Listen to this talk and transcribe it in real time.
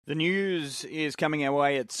The news is coming our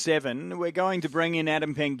way at 7. We're going to bring in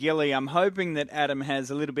Adam Pengilly. I'm hoping that Adam has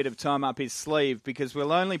a little bit of time up his sleeve because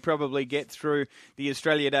we'll only probably get through the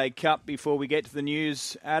Australia Day Cup before we get to the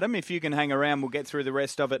news. Adam, if you can hang around, we'll get through the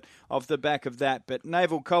rest of it off the back of that. But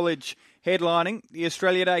Naval College headlining the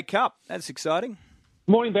Australia Day Cup. That's exciting.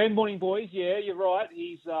 Morning, Ben. Morning, boys. Yeah, you're right.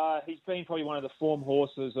 He's been probably one of the form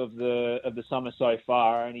horses of the summer so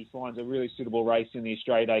far, and he finds a really suitable race in the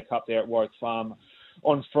Australia Day Cup there at Warwick Farm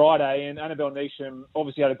on Friday. And Annabelle Neesham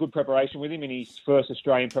obviously had a good preparation with him in his first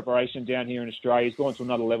Australian preparation down here in Australia. He's gone to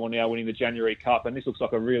another level now, winning the January Cup, and this looks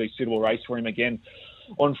like a really suitable race for him again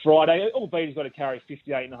on Friday, albeit he's got to carry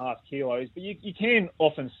 58.5 kilos. But you can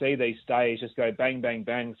often see these stays just go bang, bang,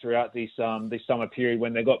 bang throughout this summer period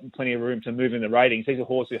when they've got plenty of room to move in the ratings. He's a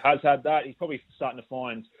horse who has had that. He's probably starting to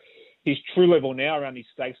find his true level now around his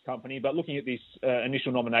stakes company. But looking at these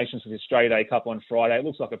initial nominations for the Australia Day Cup on Friday, it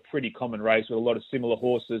looks like a pretty common race with a lot of similar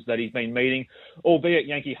horses that he's been meeting, albeit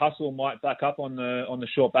Yankee Hustle might back up on the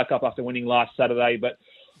short backup after winning last Saturday. But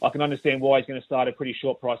I can understand why he's going to start a pretty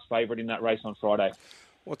short price favourite in that race on Friday.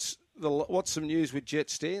 What's some news with Jet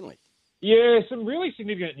Stanley? Yeah, some really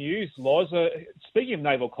significant news, Loz. Speaking of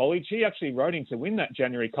Naval College, he actually rode him to win that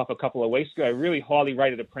January Cup a couple of weeks ago. Really highly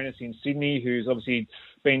rated apprentice in Sydney, who's obviously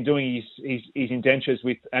been doing his indentures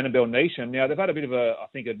with Annabelle Neesham. Now, they've had a bit of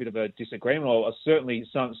a disagreement, or certainly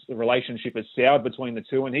the relationship has soured between the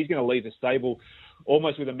two, and he's going to leave the stable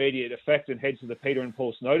almost with immediate effect and head to the Peter and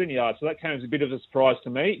Paul Snowden yard. So that came as a bit of a surprise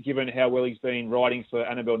to me, given how well he's been riding for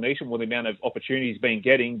Annabelle Neesham, with the amount of opportunities he's been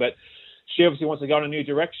getting. But she obviously wants to go in a new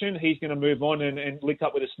direction. He's going to move on and link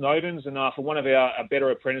up with the Snowdens. And for one of our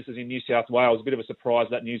better apprentices in New South Wales, a bit of a surprise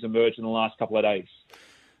that news emerged in the last couple of days.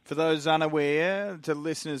 For those unaware, to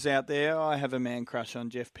listeners out there, I have a man crush on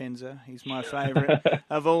Jeff Penzer. He's my favourite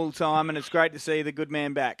of all time, and it's great to see the good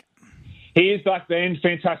man back. He is back, Ben.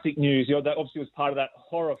 Fantastic news. That obviously was part of that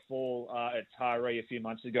horror fall at Taree a few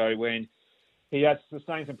months ago when he had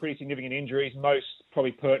sustained some pretty significant injuries, most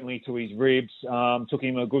probably pertinently to his ribs. Took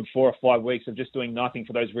him a good 4 or 5 weeks of just doing nothing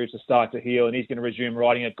for those ribs to start to heal, and he's going to resume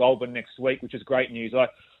riding at Goulburn next week, which is great news.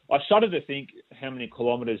 I shudder to think how many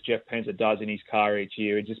kilometres Jeff Penzer does in his car each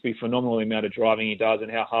year. It'd just be phenomenal the amount of driving he does and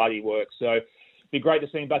how hard he works. So it'd be great to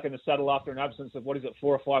see him back in the saddle after an absence of, 4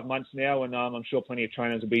 or 5 months now, and I'm sure plenty of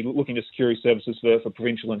trainers will be looking to secure his services for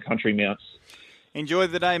provincial and country mounts. Enjoy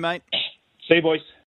the day, mate. See you, boys.